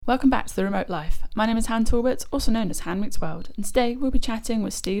Welcome back to The Remote Life. My name is Han Talbot, also known as Han Meets World, and today we'll be chatting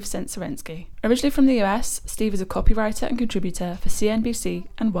with Steve Tsentserensky. Originally from the US, Steve is a copywriter and contributor for CNBC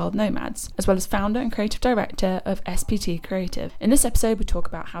and World Nomads, as well as founder and creative director of SPT Creative. In this episode, we talk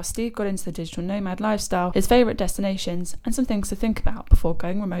about how Steve got into the digital nomad lifestyle, his favourite destinations, and some things to think about before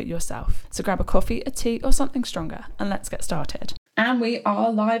going remote yourself. So grab a coffee, a tea, or something stronger, and let's get started. And we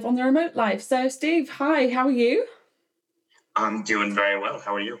are live on The Remote Life. So Steve, hi, how are you? I'm doing very well.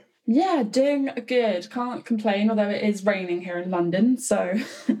 How are you? Yeah, doing good. Can't complain, although it is raining here in London, so...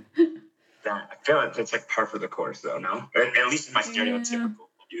 I feel like it's like par for the course, though, no? At least in my stereotypical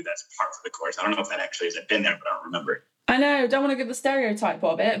view, that's par for the course. I don't know if that actually has been there, but I don't remember. I know, don't want to give the stereotype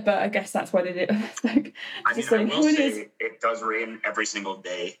of it, but I guess that's what it is. I will say it does rain every single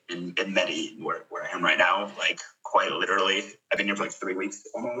day in Medellin, where I am right now, like quite literally. I've been here for like 3 weeks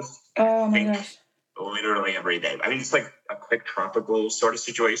almost. Oh my gosh. Literally every day. I mean, it's like a quick tropical sort of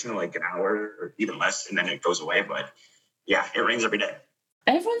situation, like an hour or even less, and then it goes away. But yeah, it rains every day.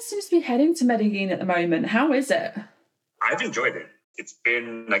 Everyone seems to be heading to Medellin at the moment. How is it? I've enjoyed it. It's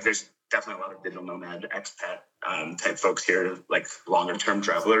been like there's definitely a lot of digital nomad expat type folks here, like longer term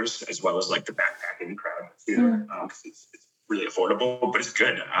travelers, as well as like the backpacking crowd here. It's really affordable, but it's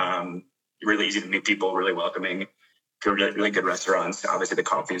good. Really easy to meet people, really welcoming, really good restaurants. Obviously, the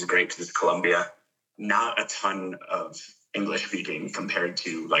coffee is great because it's Colombia. Not a ton of English speaking compared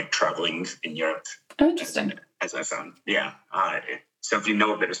to like traveling in Europe. Interesting. As I found. Yeah. So if you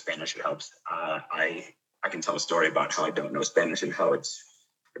know a bit of Spanish, it helps. I can tell a story about how I don't know Spanish and how it's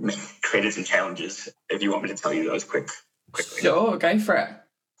created some challenges. If you want me to tell you those quickly. Sure, go for it.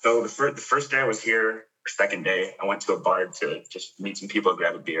 So the first day I was here, or second day, I went to a bar to just meet some people,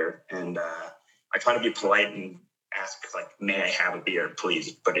 grab a beer. And I try to be polite and ask, like, may I have a beer,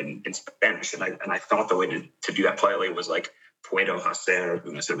 please, but in Spanish. And I thought the way to do that politely was like, puedo hacer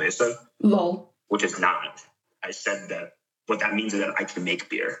una cerveza? Lol. Which is not. I said that what that means is that I can make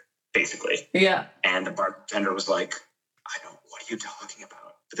beer, basically. Yeah. And the bartender was like, what are you talking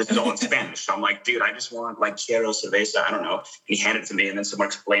about? But this is all in Spanish. So I'm like, dude, I just want like quiero cerveza. I don't know. And he handed it to me, and then someone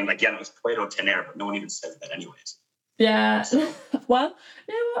explained, like, yeah, no, it's puedo tener, but no one even says that anyways. Yeah. Well,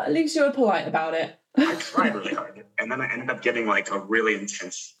 you know what? At least you were polite about it. I tried really hard. And then I ended up getting like a really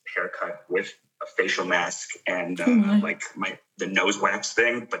intense haircut with a facial mask and the nose wax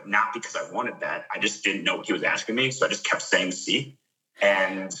thing, but not because I wanted that. I just didn't know what he was asking me. So I just kept saying C.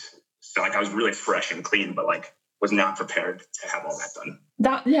 And so like I was really fresh and clean, but like was not prepared to have all that done.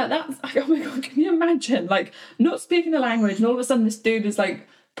 That's oh my God, can you imagine? Like not speaking the language and all of a sudden this dude is like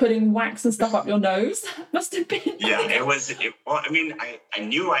putting wax and stuff up your nose. Must have been. Yeah, well, I mean, I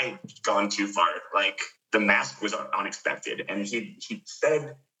knew I'd gone too far. Like the mask was unexpected, and he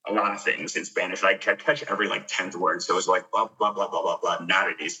said a lot of things in Spanish. I could catch every like 10th word. So it was like blah blah blah blah blah blah.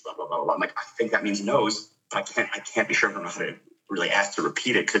 Nariz, blah blah blah blah. I'm like, I think that means nose. I can't be sure if I know how to really ask to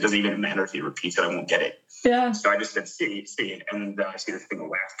repeat it because it doesn't even matter if he repeats it. I won't get it. Yeah. So I just said see, and I see this thing of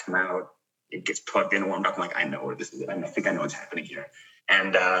wax come out. It gets plugged in and warmed up. I'm like, I know where this is. I think I know what's happening here.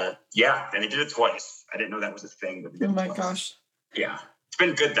 And and they did it twice. I didn't know that was a thing. But oh my gosh. Yeah, it's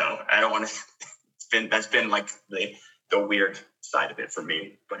been good though. I don't want to. That's been like the weird side of it for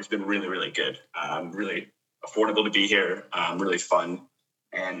me, but it's been really really good. Really affordable to be here. Really fun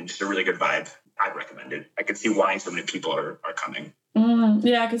and just a really good vibe. I recommend it. I can see why so many people are coming.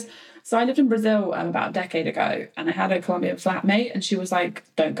 Yeah, because I lived in Brazil about a decade ago, and I had a Colombian flatmate, and she was like,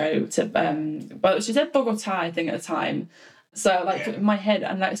 "Don't go to." She said Bogota, I think, at the time. So like in my head,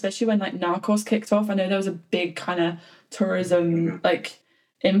 and like especially when like Narcos kicked off, I know there was a big kind of tourism like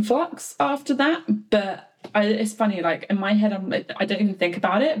influx after that. But it's funny, like in my head, I don't even think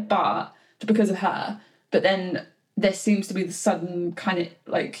about it, but because of her. But then there seems to be the sudden kind of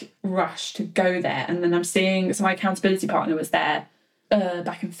like rush to go there, and then I'm seeing. So my accountability partner was there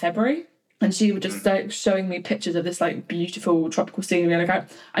back in February. And she was just like showing me pictures of this like beautiful tropical scenery. Like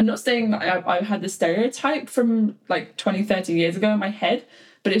I'm not saying that I had the stereotype from like 20, 30 years ago in my head,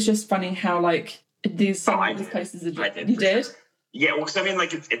 but it's just funny how like these places are just, you did? Sure. Yeah, well, because I mean,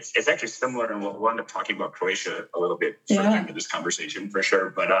 like it's actually similar, and we'll end up talking about Croatia a little bit further into this conversation for sure.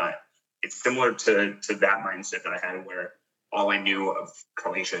 But it's similar to that mindset that I had, where all I knew of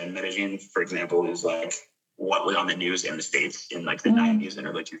Croatia and Medellin, for example, is like what was on the news in the States in like the 90s and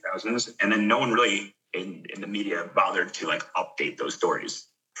early 2000s. And then no one really in the media bothered to like update those stories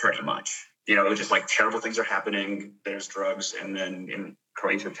pretty much. You know, it was just like terrible things are happening, there's drugs. And then in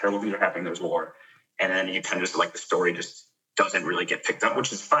Croatia, terrible things are happening, there's war. And then you kind of just like the story just doesn't really get picked up,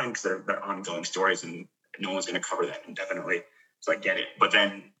 which is fine because they're ongoing stories and no one's going to cover that indefinitely. So I get it. But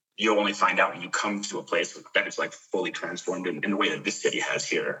then you'll only find out when you come to a place that is like fully transformed in the way that this city has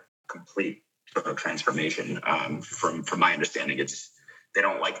here. Complete sort of transformation. From my understanding, they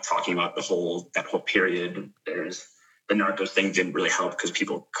don't like talking about that whole period. There's the Narcos thing didn't really help because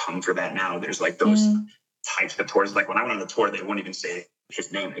people come for that now. There's like those types of tours. Like when I went on the tour, they wouldn't even say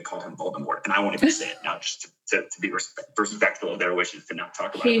his name. They called him Voldemort, and I won't even say it now, just to be respectful of their wishes, to not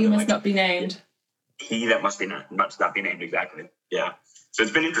talk about it. He must not be named. He that must not be named, exactly. Yeah. So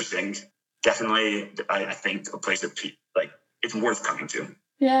it's been interesting. Definitely, I think a place that like it's worth coming to.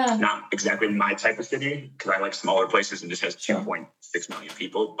 Yeah. Not exactly my type of city, because I like smaller places and this has 2.6 million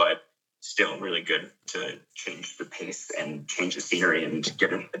people, but still really good to change the pace and change the scenery and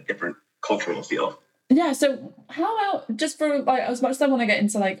get a different cultural feel. Yeah, so how about, just for like, as much as I want to get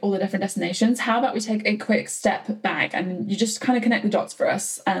into like all the different destinations, how about we take a quick step back and you just kind of connect the dots for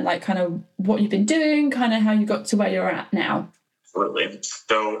us and like kind of what you've been doing, kind of how you got to where you're at now. Absolutely.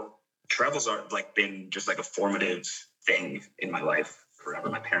 So travels are like been just like a formative thing in my life forever.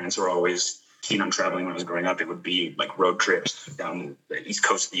 My parents were always keen on traveling when I was growing up. It would be like road trips down the east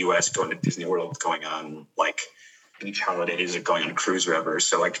coast of the US, going to Disney World, going on like beach holidays, or going on a cruise, wherever.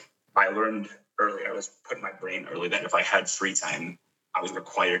 So like I learned early, I was put in my brain early that if I had free time, I was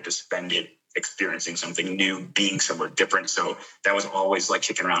required to spend it experiencing something new, being somewhere different. So that was always like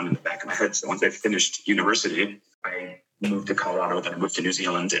kicking around in the back of my head. So once I finished university, I moved to Colorado, then I moved to New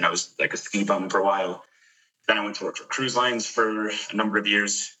Zealand, and I was like a ski bum for a while. Then I went to work for cruise lines for a number of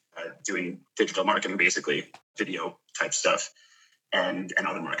years, doing digital marketing, basically video type stuff and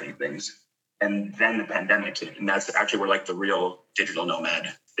other marketing things. And then the pandemic hit, and that's actually where like the real digital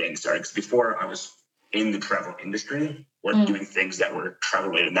nomad thing started. Because before I was in the travel industry or doing things that were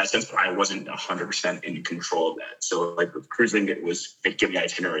travel related in that sense, but I wasn't 100% in control of that. So like with cruising, they'd give me an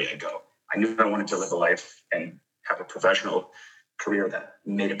itinerary, I go. I knew I wanted to live a life and have a professional career that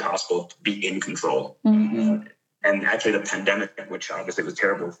made it possible to be in control. Mm-hmm. And actually the pandemic, which obviously was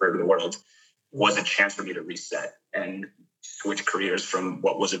terrible for the world, was a chance for me to reset and switch careers from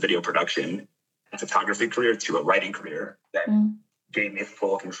what was a video production and photography career to a writing career that gave me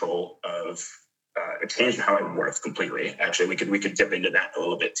full control of it changed how I worked completely. Actually, we could dip into that a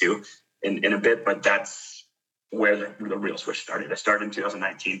little bit too in a bit, but that's where the real switch started. I started in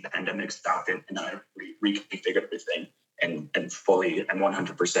 2019, the pandemic stopped it, and I reconfigured everything and fully and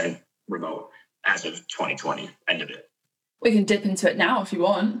 100% remote as of 2020, ended it. We can dip into it now if you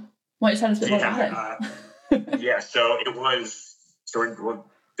want. Why don't you tell us a bit more about it? Yeah, so it was,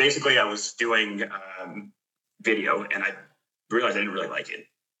 basically I was doing video, and I realized I didn't really like it,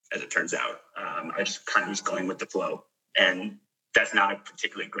 as it turns out. I just kind of was going with the flow, and that's not a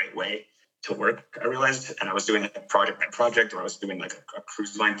particularly great way to work, I realized. And I was doing a project by project, or I was doing like a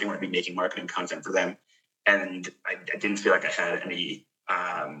cruise line thing where I'd be making marketing content for them. And I didn't feel like I had any,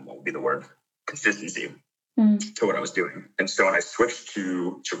 what would be the word, consistency to what I was doing. And so when I switched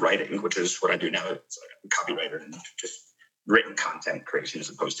to writing, which is what I do now, it's like a copywriter and just written content creation as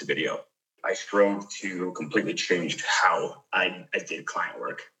opposed to video, I strove to completely change how I did client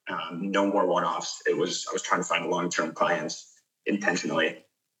work. No more one-offs. I was trying to find long-term clients intentionally.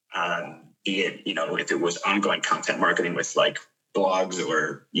 Be it, if it was ongoing content marketing with like blogs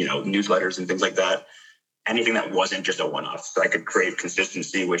or, newsletters and things like that, anything that wasn't just a one-off. So I could create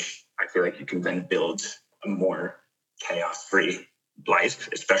consistency, which I feel like you can then build a more chaos-free life,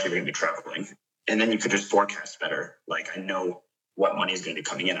 especially when you're traveling. And then you could just forecast better. Like I know what money is going to be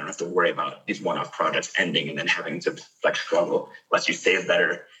coming in. I don't have to worry about these one-off projects ending and then having to like struggle. Lets you save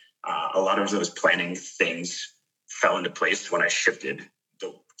better. A lot of those planning things fell into place when I shifted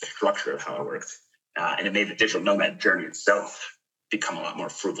the structure of how I worked. And it made the digital nomad journey itself become a lot more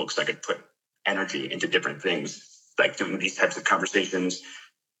fruitful because I could put energy into different things, like doing these types of conversations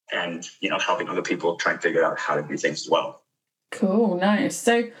and, helping other people try and figure out how to do things as well. Cool. Nice.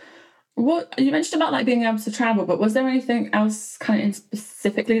 So what you mentioned about like being able to travel, but was there anything else kind of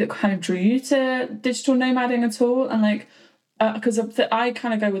specifically that kind of drew you to digital nomading at all? And like, because I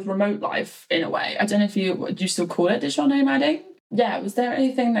kind of go with remote life in a way. I don't know if you still call it digital nomading. Yeah. Was there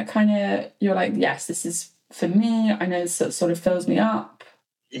anything that kind of you're like, yes, this is for me. I know this sort of fills me up.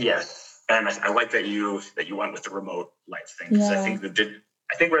 Yes. And I like that you went with the remote life thing. Because I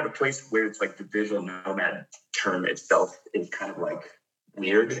think we're at a place where it's like the digital nomad term itself is kind of like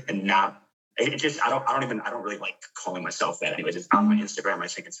weird and not. It just I don't really like calling myself that. Anyways, it's on my Instagram. I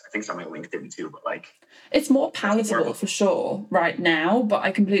think it's on my LinkedIn too. But like, it's more palatable for sure right now. But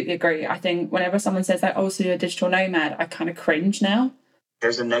I completely agree. I think whenever someone says like, "Oh, so you're a digital nomad," I kind of cringe now.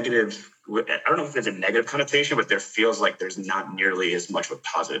 There's a negative. I don't know if there's a negative connotation, but there feels like there's not nearly as much of a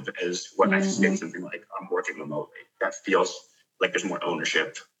positive as when I say something like I'm working remotely. That feels like there's more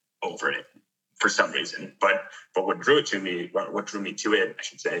ownership over it for some reason. But what drew me to it, I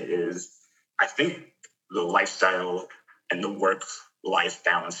should say, is I think the lifestyle and the work-life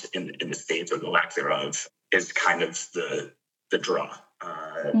balance in the States, or the lack thereof, is kind of the draw.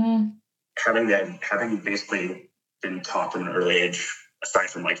 Having basically been taught from an early age, aside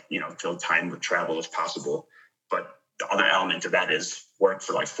from fill time with travel as possible, but the other element of that is work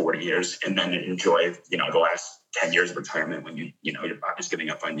for 40 years and then enjoy the last 10 years of retirement when your body's giving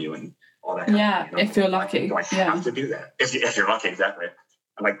up on you and all that. Yeah, if you're lucky. Do I have to do that? If you're lucky, exactly.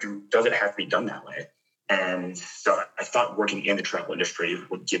 I'm like, does it have to be done that way? And so I thought working in the travel industry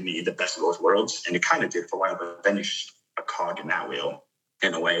would give me the best of both worlds, and it kind of did for a while. But then you're just a cog in that wheel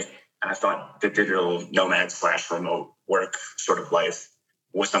in a way. And I thought the digital nomad / remote work sort of life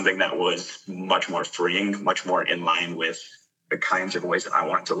was something that was much more freeing, much more in line with the kinds of ways that I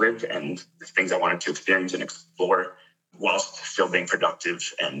wanted to live and the things I wanted to experience and explore, whilst still being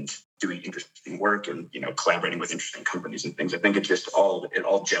productive and doing interesting work and collaborating with interesting companies and things. I think it all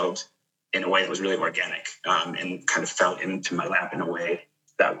gelled in a way that was really organic, and kind of fell into my lap in a way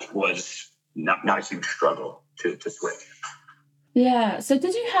that was not a huge struggle to switch. Yeah. So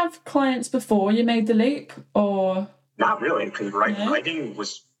did you have clients before you made the leap, or? Not really, because writing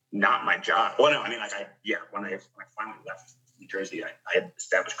was not my job. Well, no, I mean, when I finally left New Jersey, I had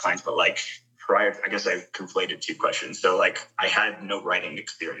established clients, but prior, I guess I conflated two questions. So I had no writing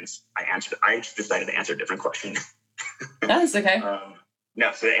experience. I just decided to answer a different question. That's okay.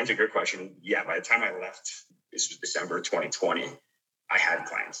 No, so to answer your question, yeah, by the time I left, this was December 2020, I had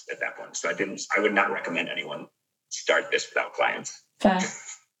clients at that point. So I would not recommend anyone start this without clients. Fair.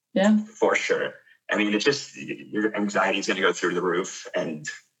 Yeah. For sure. I mean, it's just, your anxiety is going to go through the roof, and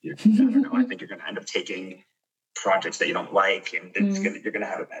I don't know, I think you're going to end up taking projects that you don't like, and you're going to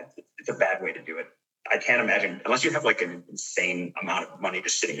have it's a bad way to do it. I can't imagine, unless you have an insane amount of money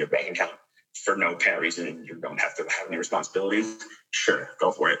just sitting in your bank account for no apparent reason, and you don't have to have any responsibilities, sure,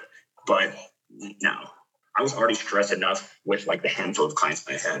 go for it. But no, I was already stressed enough with the handful of clients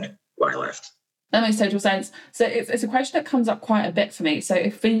I had when I left. That makes total sense. So it's a question that comes up quite a bit for me. So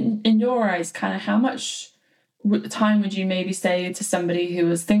if in your eyes, kind of how much time would you maybe say to somebody who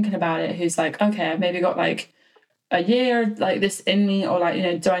was thinking about it, who's like, okay, I've maybe got a year this in me, or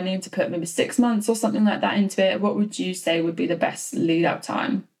do I need to put maybe 6 months or something like that into it? What would you say would be the best lead up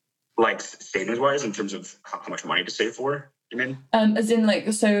time? Savings wise, in terms of how much money to save for, you mean? As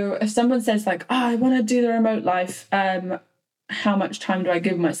in so if someone says I want to do the remote life, how much time do I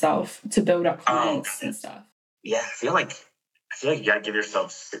give myself to build up clients and stuff? Yeah, I feel like you gotta give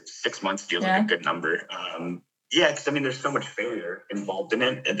yourself 6 months feels like a good number. Because there's so much failure involved in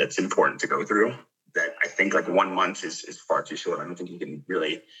it, and that's important to go through, that I think 1 month is far too short. I don't think you can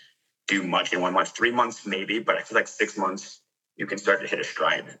really do much in 1 month. 3 months maybe, but I feel 6 months you can start to hit a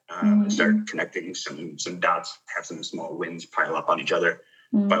stride, start connecting some dots, have some small wins pile up on each other.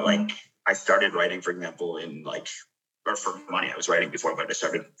 But I started writing, for example, in or for money I was writing before, but I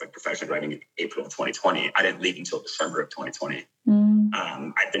started professionally writing in April of 2020. I didn't leave until December of 2020.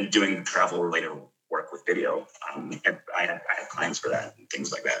 I've been doing travel related work with video. And I had clients for that and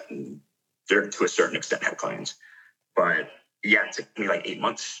things like that. And they're to a certain extent had clients. But yeah, it took me 8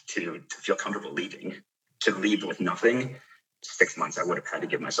 months to feel comfortable leaving. To leave with nothing, 6 months I would have had to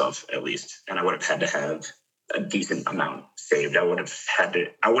give myself at least, and I would have had to have a decent amount saved. I wouldn't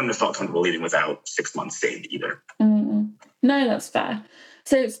have felt comfortable leaving without 6 months saved either. No, that's fair.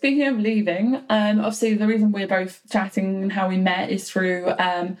 So speaking of leaving, obviously the reason we're both chatting and how we met is through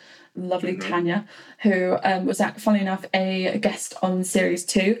lovely Tanya, who was, funnily enough, a guest on Series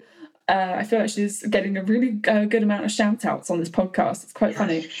 2. I feel like she's getting a really good amount of shout outs on this podcast. It's quite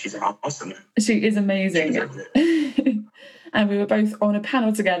funny. She's awesome. She is amazing. And we were both on a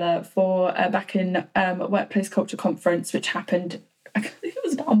panel together for back in Workplace Culture Conference, which happened, I think it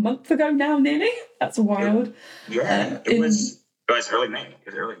was about a month ago now, nearly. That's wild. It was early May. It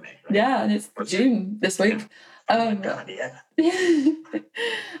was early May. Right? Yeah, and it's June this week. And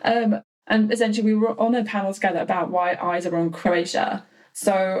essentially we were on a panel together about why eyes are on Croatia.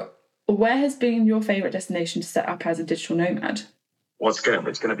 So where has been your favourite destination to set up as a digital nomad? Well, it's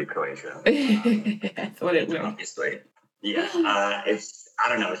gonna be Croatia. I thought it would. Obviously. Yeah. I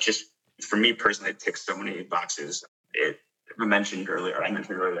don't know. It's just, for me personally, it ticks so many boxes. I mentioned earlier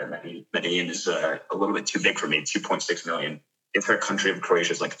that Medellin is a little bit too big for me, 2.6 million. The entire country of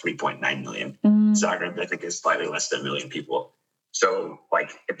Croatia is 3.9 million. Zagreb, I think, is slightly less than 1 million people. So,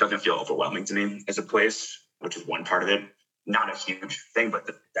 it doesn't feel overwhelming to me as a place, which is one part of it. Not a huge thing, but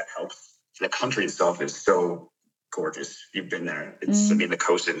that helps. The country itself is so gorgeous. You've been there. The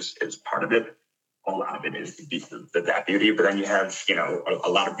coast is part of it. A lot of it is that beauty. But then you have, a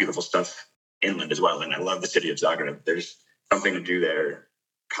lot of beautiful stuff inland as well. And I love the city of Zagreb. There's something to do there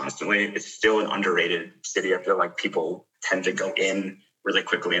constantly. It's still an underrated city. I feel like people tend to go in really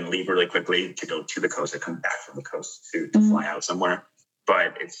quickly and leave really quickly to go to the coast and come back from the coast to fly out somewhere.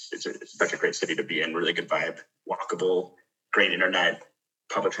 But it's such a great city to be in. Really good vibe, walkable, great internet,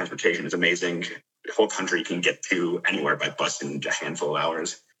 public transportation is amazing. The whole country can get to anywhere by bus in a handful of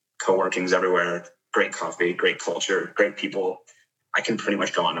hours. Co-working's everywhere, great coffee, great culture, great people. I can pretty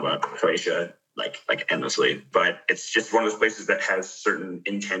much go on about Croatia like endlessly, but it's just one of those places that has certain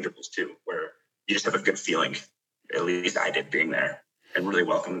intangibles too, where you just have a good feeling. At least I did being there, and really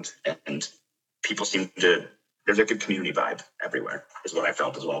welcomed. And people there's a good community vibe everywhere, is what I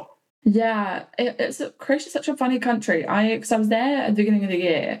felt as well. Yeah, Croatia's such a funny country. Because I was there at the beginning of the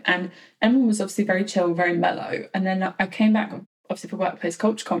year, and everyone was obviously very chill, very mellow. And then I came back, obviously, for Workplace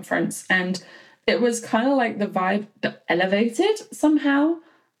Culture Conference, and it was kind of like the vibe elevated somehow,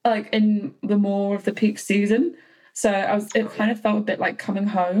 like in the more of the peak season. So it kind of felt a bit like coming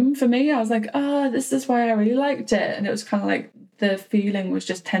home for me. I was like, this is why I really liked it. And it was kind of like the feeling was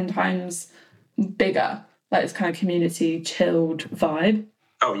just 10 times bigger, like this kind of community chilled vibe.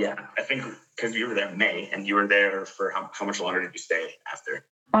 Oh, yeah. I think because you were there in May, and you were there for how much longer did you stay after?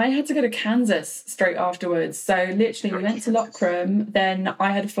 I had to go to Kansas straight afterwards. So literally we went to Lockroom, then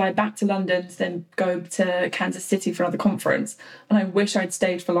I had to fly back to London to then go to Kansas City for another conference. And I wish I'd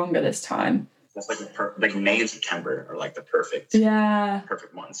stayed for longer this time. That's like May and September are like the perfect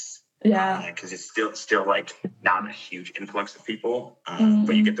months. Yeah. Because it's still like not a huge influx of people,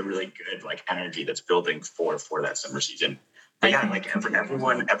 but you get the really good like energy that's building for that summer season. But yeah, like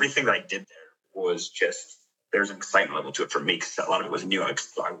everything that I did there was just, there's an excitement level to it for me, because a lot of it was new. I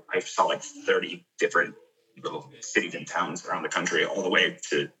saw like 30 different little cities and towns around the country, all the way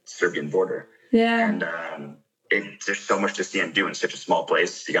to Serbian border. Yeah. And there's so much to see and do in such a small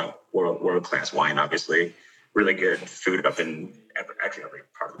place. You got world-class wine, obviously, really good food up in every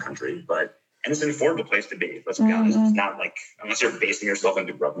part of the country. And it's an affordable place to be. Let's be honest. It's not like, unless you're basing yourself in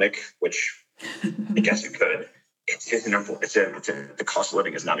Dubrovnik, which I guess you could. It's just the cost of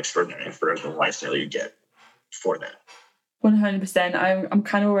living is not extraordinary for the lifestyle you get for that. 100%. I'm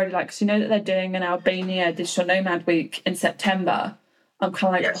kind of already like, because you know that they're doing an Albania Digital Nomad Week in September. I'm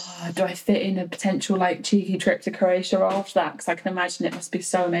kind of like, yes. Do I fit in a potential like cheeky trip to Croatia after that? Because I can imagine it must be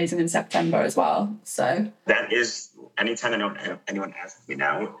so amazing in September as well. So that is, anytime anyone asks me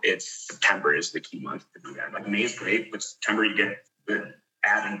now, September is the key month to do that. Like May is great, but September you get the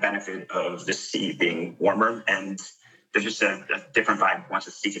added benefit of the sea being warmer, and there's just a different vibe once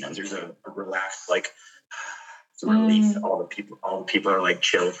the season ends. There's a relaxed, like, it's a relief. All the people are like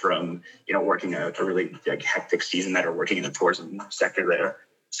chill from, working a really like hectic season that are working in the tourism sector there.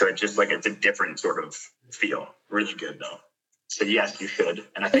 So it's just like, it's a different sort of feel. Really good though. So yes, you should.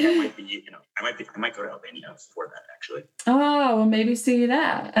 And I think I might be, I might go to Albania for that actually. Oh, well, maybe see you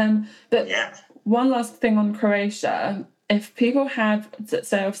there. But yeah. One last thing on Croatia. If people had,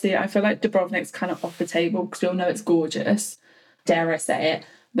 so obviously I feel like Dubrovnik's kind of off the table because we all know it's gorgeous, dare I say it.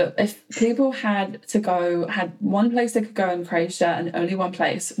 But if people had one place they could go in Croatia and only one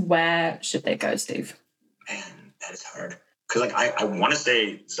place, where should they go, Steve? Man, that is hard. Because like I want to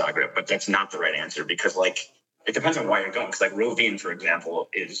say Zagreb, but that's not the right answer, because like it depends on why you're going. Because like Rovin, for example,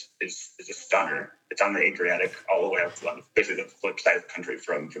 is a stunner. It's on the Adriatic all the way up to basically the flip side of the country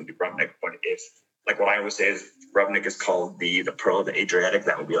from Dubrovnik. But if, like, what I always say is Dubrovnik is called the pearl of the Adriatic,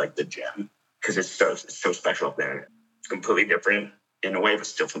 that would be like the gem, because it's so special up there. It's completely different in a way, but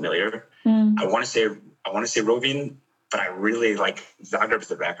still familiar. I want to say Rovin, but I really like Zagreb is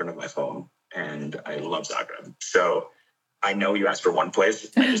the background of my phone, and I love Zagreb. So I know you asked for one place.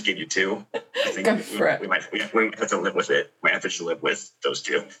 I just gave you two. I think we might have to live with it. We might have to just live with those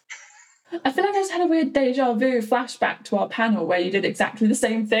two. I feel like I just had a weird deja vu flashback to our panel where you did exactly the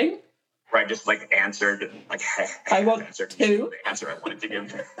same thing. Where I just like answered, like I want two. The answer I wanted to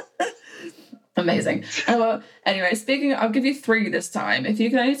give. Amazing. Well, anyway, I'll give you three this time. If you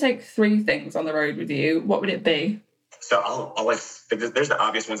can only take three things on the road with you, what would it be? So I'll like, there's the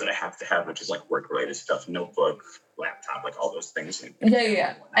obvious ones that I have to have, which is like work-related stuff, notebook, laptop, like all those things.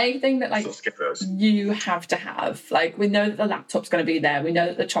 Yeah. Anything that like, so skip those. You have to have. Like, we know that the laptop's going to be there. We know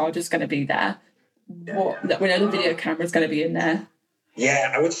that the charger's going to be there. We know the video camera's going to be in there.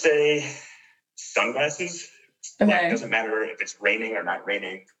 Yeah, I would say sunglasses. Okay. Like, it doesn't matter if it's raining or not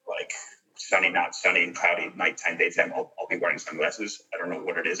raining, like sunny, not sunny, cloudy, nighttime, daytime, I'll be wearing sunglasses. I don't know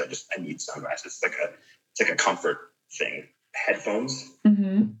what it is. I need sunglasses. It's like a comfort thing. Headphones,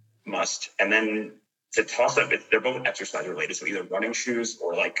 must. And then to toss up, they're both exercise related. So either running shoes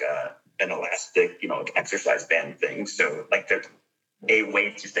or like an elastic, like exercise band thing. So like there's a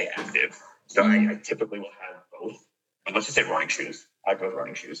way to stay active. So I typically will have both. And let's just say running shoes. I go with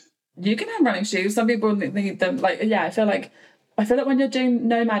running shoes. You can have running shoes. Some people need them. I feel like when you're doing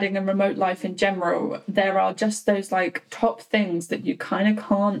nomading and remote life in general, there are just those like top things that you kind of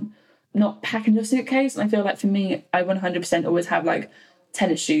can't not pack in your suitcase. And I feel like for me, I 100% always have like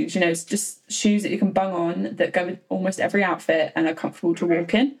tennis shoes. It's just shoes that you can bung on that go with almost every outfit and are comfortable to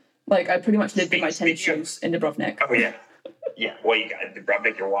walk in. Like I pretty much lived in my tennis shoes in Dubrovnik. Oh yeah. Yeah, well, you got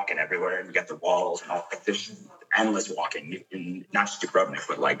Dubrovnik, you're walking everywhere, and you got the walls and all. Like, there's endless walking, in not just Dubrovnik,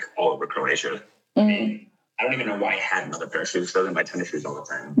 but like all over Croatia. I mean, I don't even know why I had another pair of shoes other than my tennis shoes all the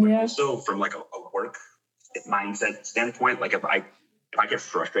time. But also from like a work mindset standpoint, like if I get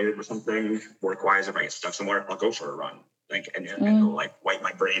frustrated with something work-wise, if I get stuck somewhere, I'll go for a run. Like and it'll like wipe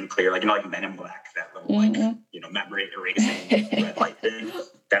my brain clear, like like Men in Black, that little like memory erasing red light thing.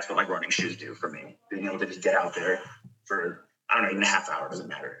 That's what like running shoes do for me. Being able to just get out there for, I don't know, even a half hour, doesn't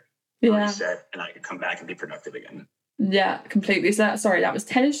matter. Reset, and I can come back and be productive again. Yeah, completely. So that was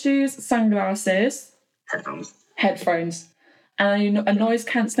tennis shoes, sunglasses, headphones. And are you a noise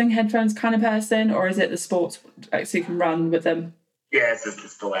cancelling headphones kind of person, or is it the sports, like, so you can run with them? Yeah,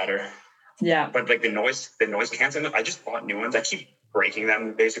 it's the latter. Yeah. But like the noise cancelling, I just bought new ones. I keep breaking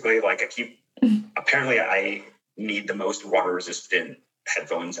them basically. Like apparently I need the most water resistant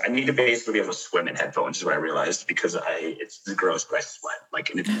headphones. I need to basically be able to swim in headphones is what I realized, because it's gross, but I sweat like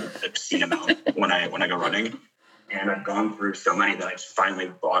an obscene amount when I go running. And I've gone through so many that I just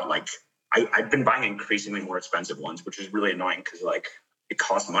finally bought like I've been buying increasingly more expensive ones, which is really annoying because like it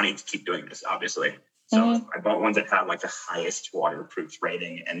costs money to keep doing this, obviously. So I bought ones that have like the highest waterproof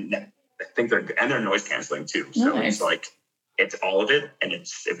rating, and I think they're noise canceling too. So It's like it's all of it, and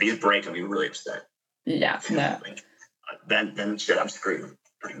if these break, I'll be really upset. Yeah, no. Then shit, I'm screwed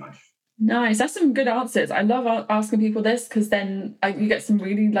pretty much. Nice. That's some good answers. I love asking people this because then you get some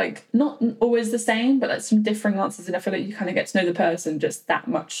really like not always the same, but like some differing answers, and I feel like you kind of get to know the person just that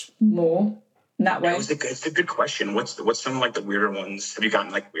much more in that way. It's a good question. What's some like the weirder ones? Have you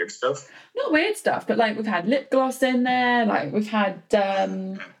gotten like weird stuff? Not weird stuff, but like we've had lip gloss in there. Like we've had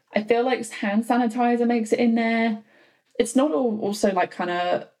I feel like hand sanitizer makes it in there. It's not all also like kind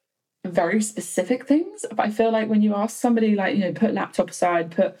of very specific things, but I feel like when you ask somebody like, put laptop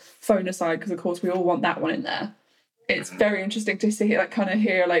aside, put phone aside, because of course we all want that one in there, it's very interesting to see like kind of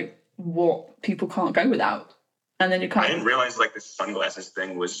hear like what people can't go without. And then I didn't realize like the sunglasses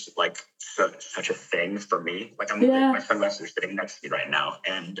thing was like such a thing for me. Like my sunglasses are sitting next to me right now,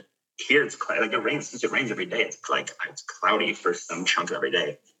 and here it's like it rains. Since it rains every day, it's cloudy for some chunk of every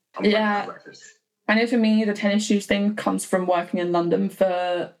day. I know for me, the tennis shoes thing comes from working in London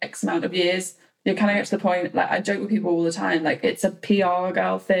for X amount of years. You kind of get to the point, like I joke with people all the time, like it's a PR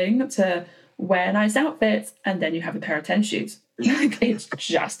girl thing to wear nice outfits and then you have a pair of tennis shoes. Like it's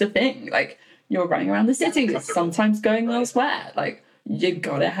just a thing. Like you're running around the city, sometimes going elsewhere. Like you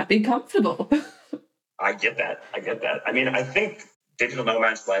gotta be comfortable. I get that. I mean, I think digital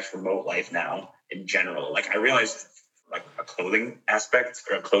nomad / remote life now in general, like I realized like a clothing aspect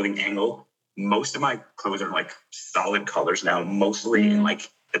or a clothing angle, most of my clothes are like solid colors now, mostly in like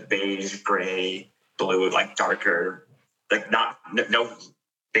the beige, gray, blue, like darker, like no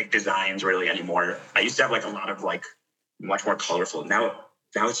big designs really anymore. I used to have like a lot of like much more colorful. Now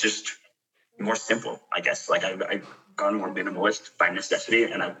it's just more simple, I guess. Like I've gone more minimalist by necessity,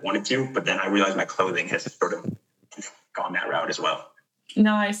 and I wanted to, but then I realized my clothing has sort of gone that route as well.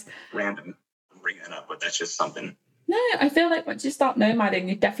 Nice. Random bringing that up, but that's just something. No, I feel like once you start nomading,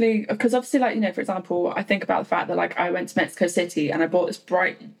 you definitely, because obviously, like, for example, I think about the fact that, like, I went to Mexico City and I bought this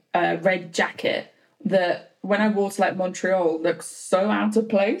bright red jacket that when I wore to, like, Montreal looks so out of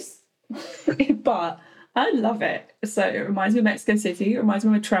place, but I love it. So it reminds me of Mexico City, it reminds me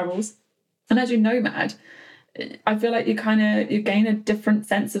of my travels. And as you nomad, I feel like you gain a different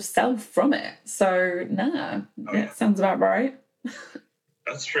sense of self from it. So, it sounds about right.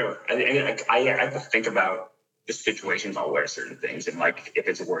 That's true. I have to think about the situations I'll wear certain things and like if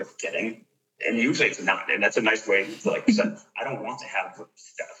it's worth getting, and usually it's not, and that's a nice way to like I don't want to have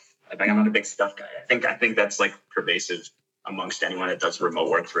stuff. Like I'm not a big stuff guy. I think that's like pervasive amongst anyone that does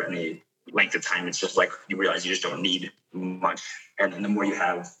remote work for any length of time. It's just like you realize you just don't need much, and then the more you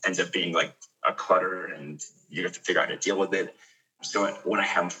have ends up being like a clutter, and you have to figure out how to deal with it. So when I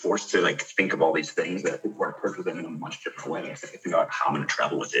am forced to like think of all these things that work perfectly in a much different way, I think about how I'm going to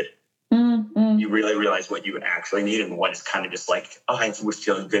travel with it. You really realize what you actually need and what is kind of just like, oh, I would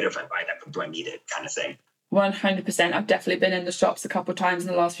feel good if I buy that, but do I need it kind of thing. 100%. I've definitely been in the shops a couple of times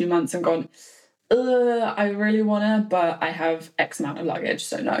in the last few months and gone, I really want to, but I have X amount of luggage,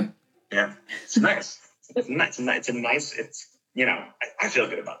 so no. Yeah, it's nice. I feel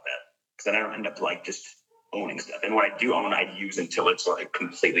good about that because I don't end up like just owning stuff. And what I do own, I use until it's like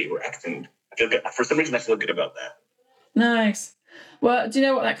completely wrecked. And I feel good. For some reason, I feel good about that. Nice. Well, do you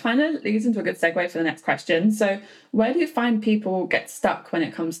know what? That kind of leads into a good segue for the next question. So where do you find people get stuck when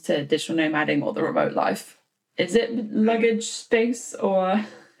it comes to digital nomading or the remote life? Is it luggage space or...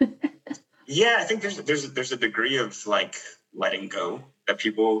 Yeah, I think there's a degree of like letting go that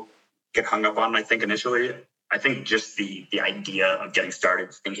people get hung up on. I think initially, I think just the idea of getting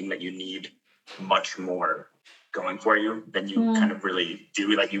started thinking that you need much more going for you than you kind of really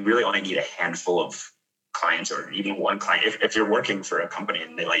do. Like you really only need a handful of clients or even one client. If you're working for a company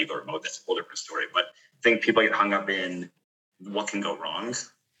and they let you go remote, that's a whole different story. But I think people get hung up in what can go wrong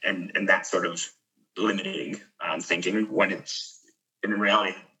and that sort of limiting thinking when it's in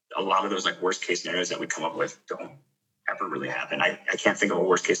reality, a lot of those like worst case scenarios that we come up with don't ever really happen. I can't think of a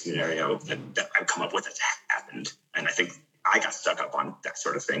worst case scenario that I've come up with that's happened. And I think I got stuck up on that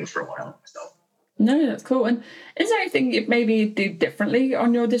sort of thing for a while myself. No, that's cool. And is there anything you'd maybe do differently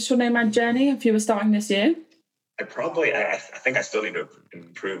on your digital nomad journey if you were starting this year? I think I still need to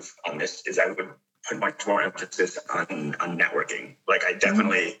improve on this, is I would put much more emphasis on networking. Like I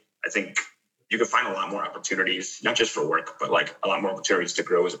think you can find a lot more opportunities, not just for work, but like a lot more opportunities to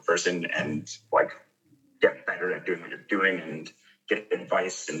grow as a person and like get better at doing what you're doing and get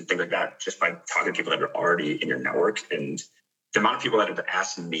advice and things like that just by talking to people that are already in your network. And the amount of people that have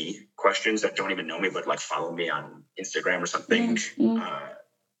asked me questions that don't even know me, but like follow me on Instagram or something,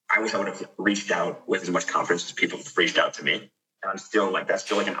 I wish I would have reached out with as much confidence as people have reached out to me. And that's still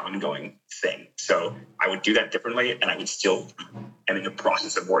like an ongoing thing. So I would do that differently, and I would still am in the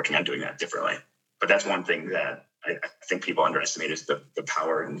process of working on doing that differently. But that's one thing that I think people underestimate is the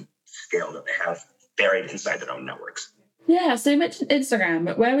power and scale that they have buried inside their own networks. Yeah, so you mentioned Instagram,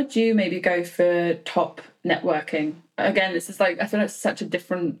 but where would you maybe go for top networking? Again, this is like, I feel like it's such a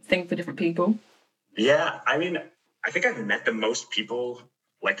different thing for different people. Yeah, I mean, I think I've met the most people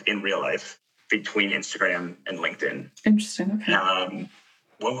like in real life between Instagram and LinkedIn. Interesting, okay.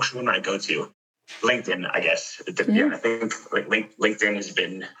 Which one would I go to? LinkedIn, I guess. Yeah, I think like LinkedIn has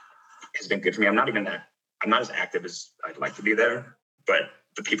been good for me. I'm not as active as I'd like to be there, but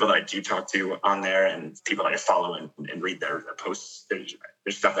the people that I do talk to on there and people that I follow and read their posts, there's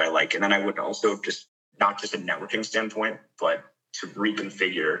stuff that I like. And then I would also just, not just a networking standpoint, but to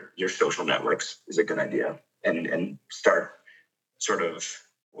reconfigure your social networks is a good idea and start sort of,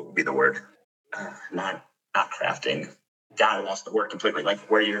 what would be the word? Not crafting. God, I lost the word completely. Like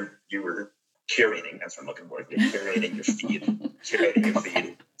where you were curating, that's what I'm looking for. You're curating your feed,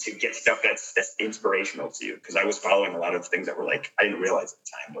 to get stuff that's inspirational to you. Because I was following a lot of things that were like, I didn't realize at the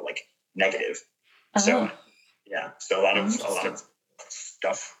time, but like negative. So a lot of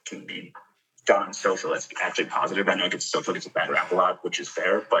stuff can be done on social that's actually positive. I know social gets a bad rap a lot, which is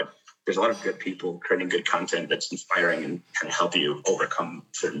fair, but there's a lot of good people creating good content that's inspiring and kind of help you overcome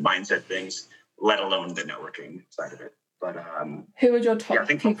certain mindset things, let alone the networking side of it. But who would your top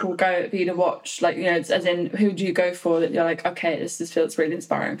people go be to watch? Like, as in, who do you go for that you're like, okay, this feels really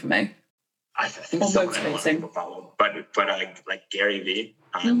inspiring for me? I think someone that a lot of people follow, but like Gary Vee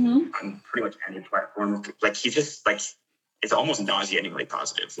on pretty much any platform. Like he's just like, it's almost nauseatingly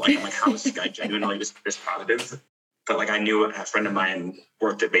positive. Like I'm like, how is this guy genuinely this positive? But like I knew a friend of mine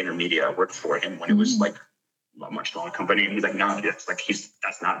worked at VaynerMedia, worked for him when it was like a much smaller company, and he's like, no, it's like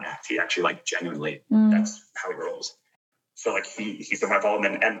that's not an act. He actually like genuinely that's how he rolls. So like he's the one I follow,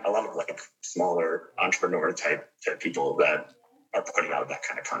 and a lot of like smaller entrepreneur type people that are putting out that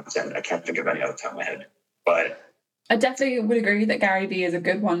kind of content. I can't think of any off the top of my head, but I definitely would agree that Gary Vee is a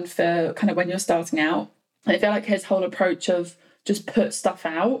good one for kind of when you're starting out. I feel like his whole approach of just put stuff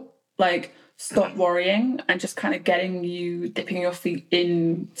out, like stop worrying and just kind of dipping your feet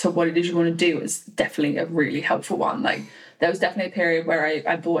into what it is you want to do is definitely a really helpful one. Like there was definitely a period where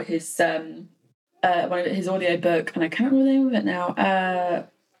I bought his his audio book, and I can't remember the name of it now.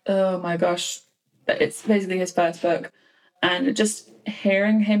 Oh my gosh, but it's basically his first book, and just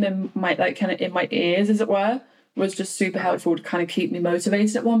hearing him in my in my ears, as it were, was just super helpful to kind of keep me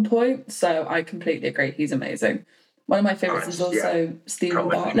motivated at one point. So I completely agree. He's amazing. One of my favorites is also Stephen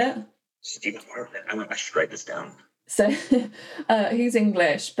Bartlett. Stephen Bartlett. I should write this down. So he's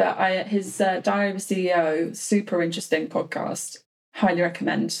English, but his Diary of a CEO, super interesting podcast. Highly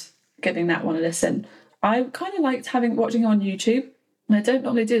recommend giving that one a listen. I kind of liked watching him on YouTube, and I don't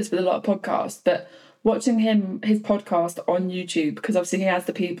normally do this with a lot of podcasts, but watching his podcast on YouTube, because obviously he has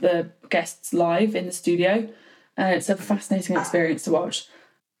the guests live in the studio, and it's a fascinating experience to watch.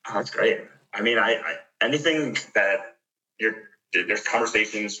 Oh, that's great. I mean, I anything that you're there's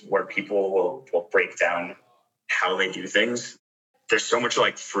conversations where people will break down how they do things. There's so much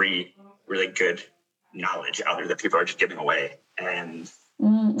like free, really good knowledge out there that people are just giving away, and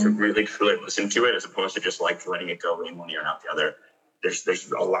to really truly listen to it as opposed to just like letting it go in one ear and out the other.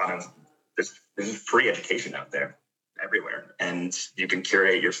 There's a lot of there's free education out there everywhere, and you can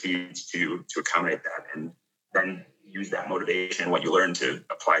curate your feeds to accommodate that, and then use that motivation, what you learn, to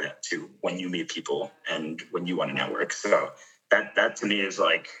apply that to when you meet people and when you want to network. So that to me is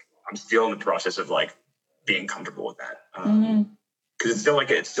like, I'm still in the process of like being comfortable with that. Because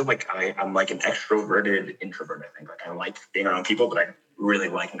it's still like I'm like an extroverted introvert. I think like I like being around people, but I really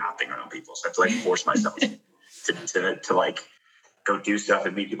like not being around people. So I have to like force myself to like go do stuff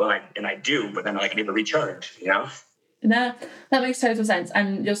and meet people, and I do, but then like I need to recharge, you know? No, that makes total sense.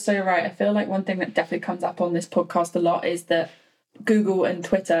 And you're so right. I feel like one thing that definitely comes up on this podcast a lot is that Google and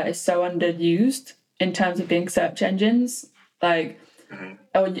Twitter is so underused in terms of being search engines. Like, and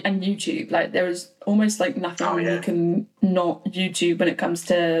YouTube. Like, there is almost like nothing you can not YouTube when it comes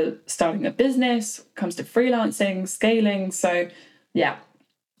to starting a business, comes to freelancing, scaling. So, yeah.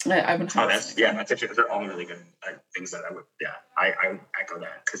 I would that's actually, those are all really good things that I echo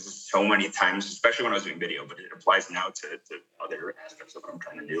that, because so many times, especially when I was doing video, but it applies now to other aspects of what I'm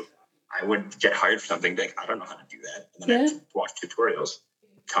trying to do. I would get hired for something like, I don't know how to do that, and then I have to watch tutorials.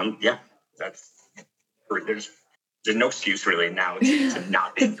 There's no excuse really now to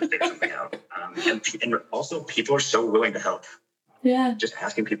not be able to figure something out. And also people are so willing to help. Yeah, just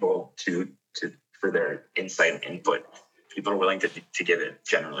asking people for their insight and input. People are willing to give it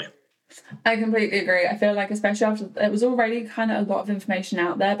generally. I completely agree. I feel like especially after, it was already kind of a lot of information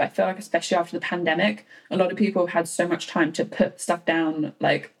out there, but I feel like especially after the pandemic, a lot of people had so much time to put stuff down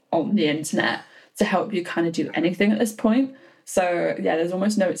like on the internet to help you kind of do anything at this point. So yeah, there's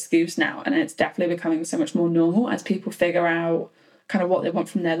almost no excuse now, and it's definitely becoming so much more normal as people figure out kind of what they want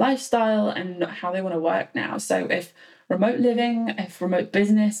from their lifestyle and how they want to work now. So if remote living, if remote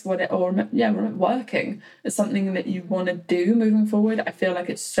business, remote working is something that you want to do moving forward, I feel like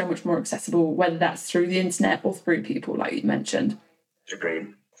it's so much more accessible, whether that's through the internet or through people, like you mentioned. Agreed.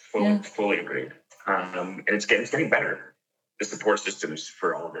 Fully agreed. And it's getting better. The support systems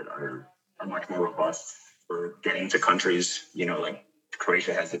for all of it are much more robust. For getting to countries, like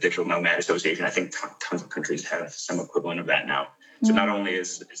Croatia has the Digital Nomad Association. I think tons of countries have some equivalent of that now. So not only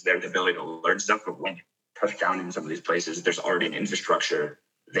is there the ability to learn stuff, but when you touch down in some of these places, there's already an infrastructure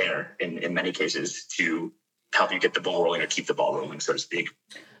there in many cases to help you get the ball rolling or keep the ball rolling, so to speak.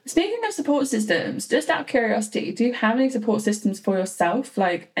 Speaking of support systems, just out of curiosity, do you have any support systems for yourself,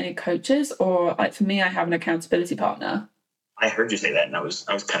 like any coaches, or like for me, I have an accountability partner? I heard you say that, and I was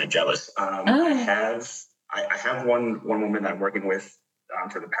kind of jealous. I have one woman that I'm working with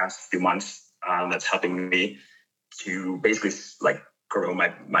for the past few months that's helping me to basically like grow my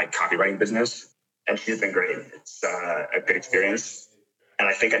copywriting business. And she's been great. It's a good experience. And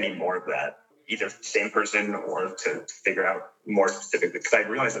I think I need more of that, either same person or to figure out more specifically. Because I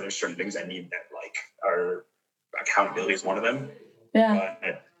realize that there's certain things I need that like are accountability is one of them. Yeah.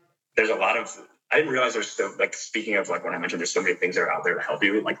 But there's a lot of, I didn't realize there's so, like, speaking of like when I mentioned there's so many things that are out there to help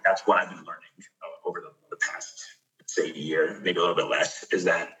you. Like that's what I've been learning over the past, say, year, maybe a little bit less, is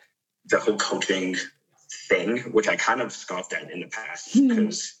that the whole coaching thing, which I kind of scoffed at in the past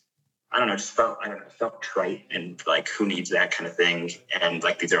because I don't know, it felt trite and like, who needs that kind of thing? And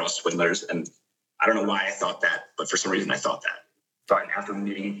like, these are all swindlers. And I don't know why I thought that, but for some reason I thought that. But after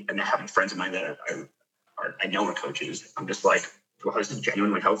meeting and having friends of mine that I know are coaches, I'm just like, well, this is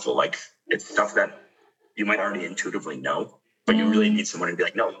genuinely helpful. Like, it's stuff that you might already intuitively know, but you really need someone to be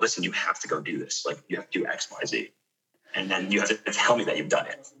like, no, listen, you have to go do this. Like, you have to do X, Y, Z. And then you have to tell me that you've done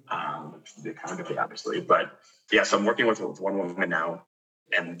it. The accountability, obviously. But yeah, so I'm working with one woman now,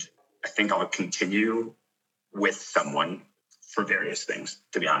 and I think I'll continue with someone for various things,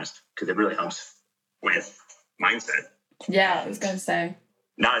 to be honest, because it really helps with mindset. Yeah, I was going to say.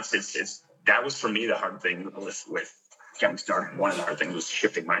 No, it's that was for me the hard thing with getting started. One of the hard things was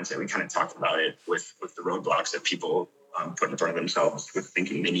shifting mindset. We kind of talked about it with the roadblocks that people put in front of themselves with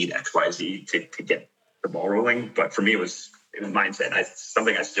thinking they need X, Y, Z to get the ball rolling. But for me, it was mindset.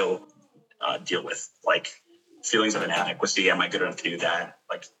 Something I still deal with, like feelings of inadequacy. Am I good enough to do that?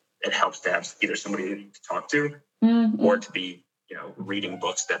 Like, it helps to have either somebody to talk to or to be, reading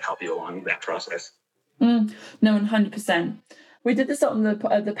books that help you along that process. No, 100%. We did this on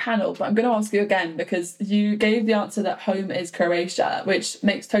the panel, but I'm going to ask you again because you gave the answer that home is Croatia, which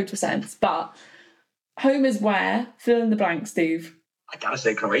makes total sense. But home is where? Fill in the blank, Steve. I gotta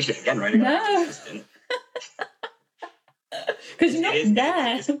say Croatia again, right? No. Because you're not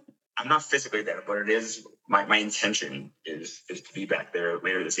there. I'm not physically there, but it is my intention is to be back there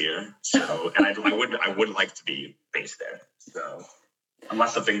later this year. So, and I would like to be based there. So,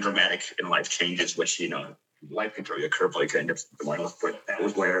 unless something dramatic in life changes, which, you know, life can throw you a curveball, you can end up somewhere else. But that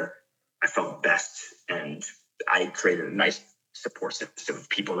was where I felt best, and I created a nice support system of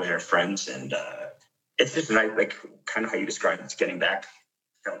people there, friends, and it's just nice, like kind of how you described it, getting back.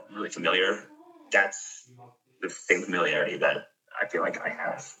 Felt really familiar. That's the same familiarity that I feel like I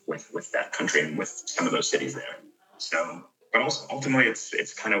have with that country and with some of those cities there. So, but also ultimately,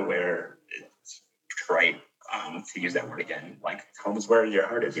 it's kind of where it's trite to use that word again. Like, home is where your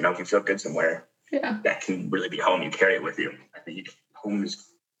heart is. You know, if you feel good somewhere, that can really be home. You carry it with you. I think home is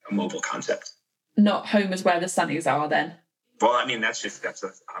a mobile concept. Not home is where the sunnies are, then. Well, I mean, that's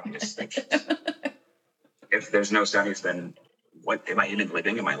obvious. Like, if there's no sunnies, then what am I even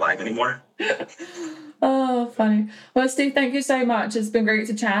living? Am I alive anymore? Oh, funny. Well, Steve, thank you so much. It's been great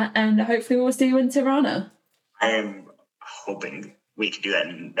to chat, and hopefully we'll see you in Tirana. I am hoping we can do that,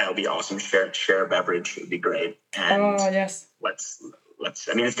 and that would be awesome. Share a beverage would be great. And yes. Let's.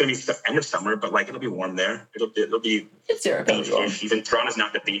 I mean, it's gonna be end of summer, but like it'll be warm there. It'll be. It's warm. Even Toronto's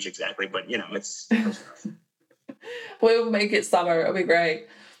not the beach exactly, but you know it's. We'll make it summer. It'll be great.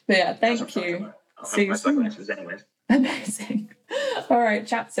 But yeah, thank you. See you soon. Anyways. Amazing. All right,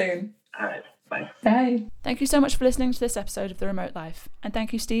 chat soon. All right, bye. Bye. Thank you so much for listening to this episode of The Remote Life, and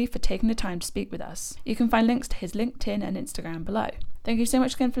thank you, Steve, for taking the time to speak with us. You can find links to his LinkedIn and Instagram below. Thank you so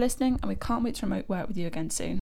much again for listening, and we can't wait to remote work with you again soon.